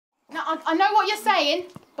I know what you're saying,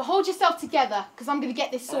 but hold yourself together, because I'm going to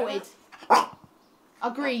get this sorted.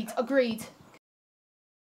 Agreed, agreed.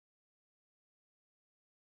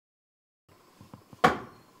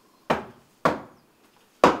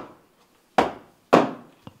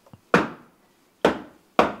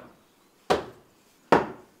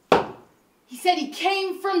 He said he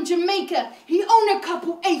came from Jamaica. He owned a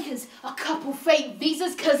couple acres, a couple fake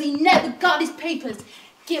visas, cause he never got his papers.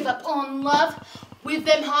 Give up on love with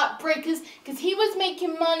them heartbreakers, cause he was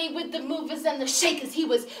making money with the movers and the shakers. He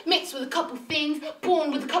was mixed with a couple things,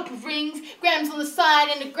 born with a couple rings, grams on the side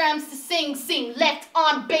and the grams to sing. Sing left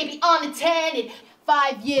arm, baby, unattended.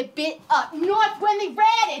 5-year bit up north when they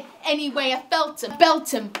read it. Anyway, I felt him,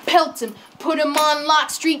 belt him, pelt him, put him on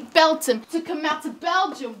Lock Street, belt him. Took him out to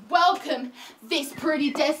Belgium, welcome, this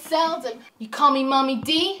pretty death seldom. You call me Mommy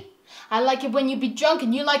D? I like it when you be drunk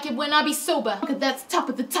and you like it when I be sober. Cause that's top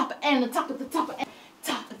of the topper and the top of the topper and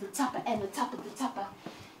top of the topper and the top of the topper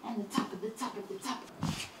and the top of the top of the topper.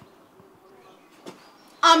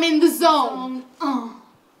 I'm in the zone.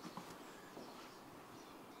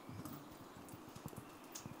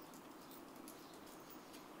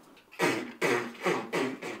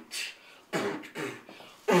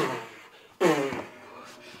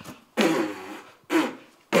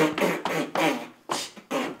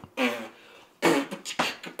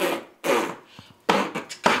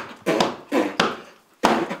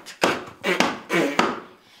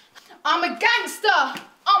 I'm a gangster,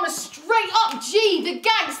 I'm a straight up G, the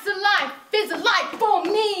gangster life is a life for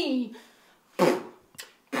me.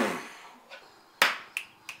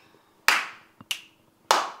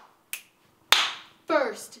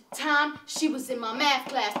 First time she was in my math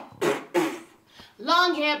class.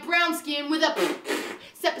 Long hair, brown skin with a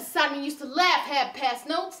sat beside me, used to laugh, had past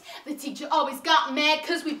notes. The teacher always got mad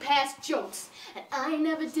cause we passed jokes. And I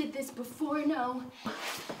never did this before, no.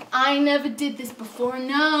 I never did this before,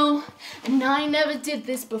 no. And I never did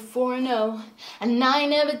this before, no. And I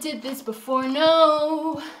never did this before,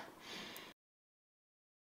 no.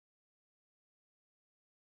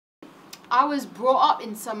 I was brought up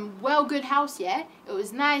in some well good house, yeah. It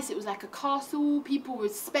was nice, it was like a castle, people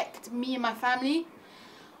respect me and my family.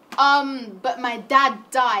 But my dad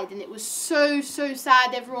died and it was so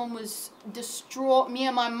sad, everyone was distraught. Me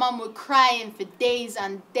and my mum were crying for days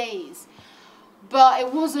and days. But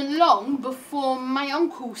it wasn't long before my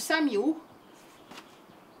uncle Samuel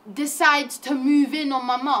decides to move in on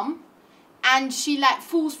my mum and she like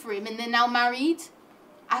falls for him and they're now married.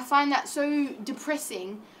 I find that so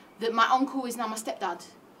depressing that my uncle is now my stepdad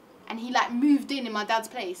and he like moved in my dad's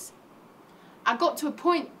place. I got to a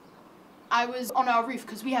point, I was on our roof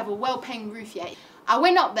because we have a well-paying roof, yeah. I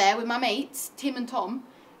went up there with my mates, Tim and Tom,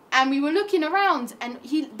 and we were looking around and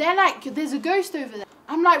they're like, there's a ghost over there.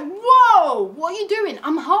 I'm like, whoa, what are you doing?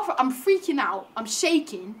 I'm freaking out, I'm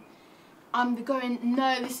shaking. I'm going,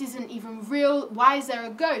 no, this isn't even real. Why is there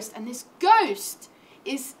a ghost? And this ghost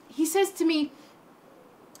is, he says to me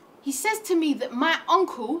that my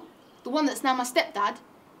uncle, the one that's now my stepdad,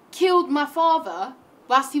 killed my father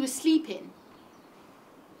whilst he was sleeping.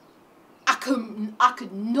 I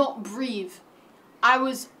could not breathe.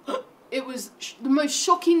 It was the most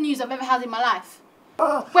shocking news I've ever had in my life.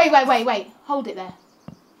 Wait, hold it there.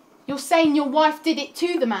 You're saying your wife did it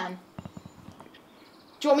to the man?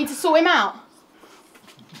 Do you want me to sort him out?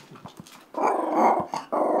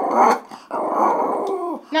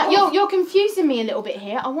 Now, you're confusing me a little bit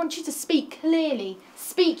here. I want you to speak clearly.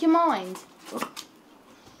 Speak your mind.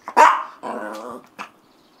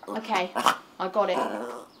 Okay, I got it.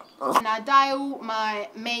 And I dial my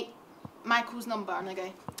mate Michael's number and I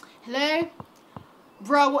go, hello?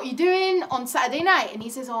 Bro, what are you doing on Saturday night? And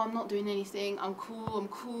he says, oh, I'm not doing anything. I'm cool.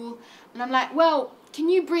 And I'm like, well, can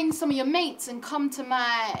you bring some of your mates and come to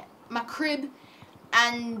my crib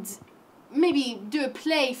and maybe do a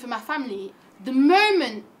play for my family? The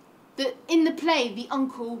moment that in the play the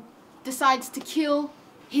uncle decides to kill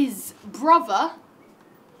his brother,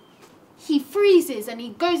 he freezes and he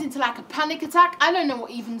goes into like a panic attack. I don't know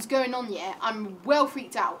what even's going on yet. I'm well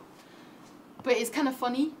freaked out. But it's kind of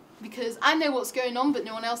funny because I know what's going on but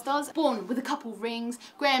no one else does. Born with a couple rings,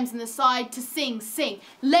 grams on the side to sing.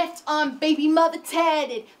 Left arm, baby mother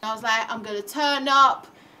tatted. And I was like, I'm going to turn up.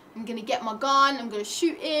 I'm going to get my gun. I'm going to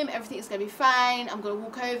shoot him. Everything's going to be fine. I'm going to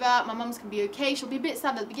walk over. My mum's going to be okay. She'll be a bit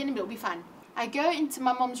sad at the beginning but it'll be fine. I go into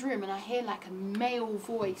my mum's room and I hear like a male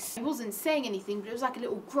voice. He wasn't saying anything, but it was like a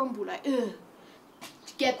little grumble, like, ugh. Did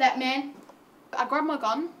you get that, man? I grab my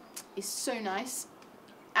gun. It's so nice.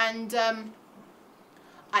 And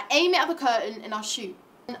I aim it at the curtain and I shoot.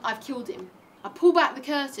 And I've killed him. I pull back the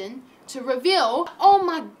curtain to reveal, oh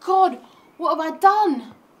my God, what have I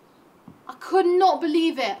done? could not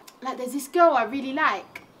believe it. Like, there's this girl I really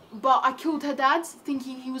like, but I killed her dad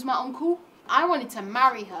thinking he was my uncle. I wanted to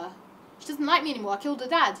marry her. She doesn't like me anymore. I killed her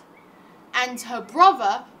dad. And her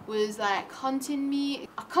brother was like hunting me.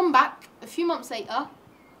 I come back a few months later.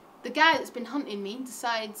 The guy that's been hunting me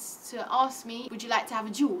decides to ask me, would you like to have a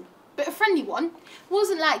duel? But a friendly one. It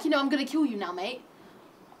wasn't like, you know, I'm going to kill you now, mate.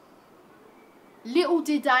 Little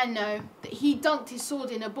did I know that he dunked his sword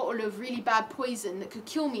in a bottle of really bad poison that could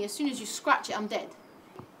kill me. As soon as you scratch it, I'm dead.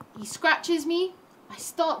 He scratches me. I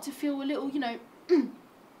start to feel a little, you know,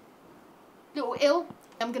 little ill.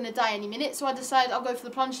 I'm going to die any minute. So I decide I'll go for the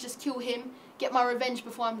plunge, just kill him, get my revenge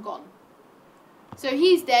before I'm gone. So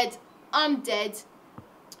he's dead. I'm dead.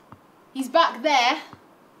 He's back there.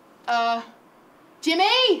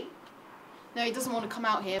 Jimmy! No, he doesn't want to come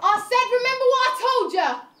out here. I said, remember what I told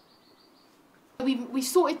you! We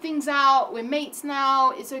sorted things out, we're mates now,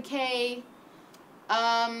 it's okay.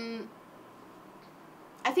 I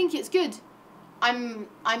think it's good. I'm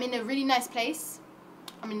in a really nice place.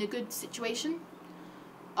 I'm in a good situation.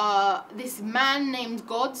 This man named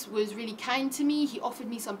God was really kind to me. He offered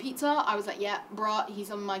me some pizza. I was like, yeah, bruh, he's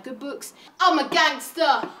on my good books. I'm a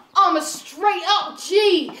gangster. I'm a straight up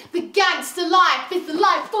G. The gangster life is the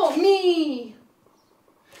life for me.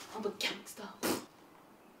 I'm a gangster.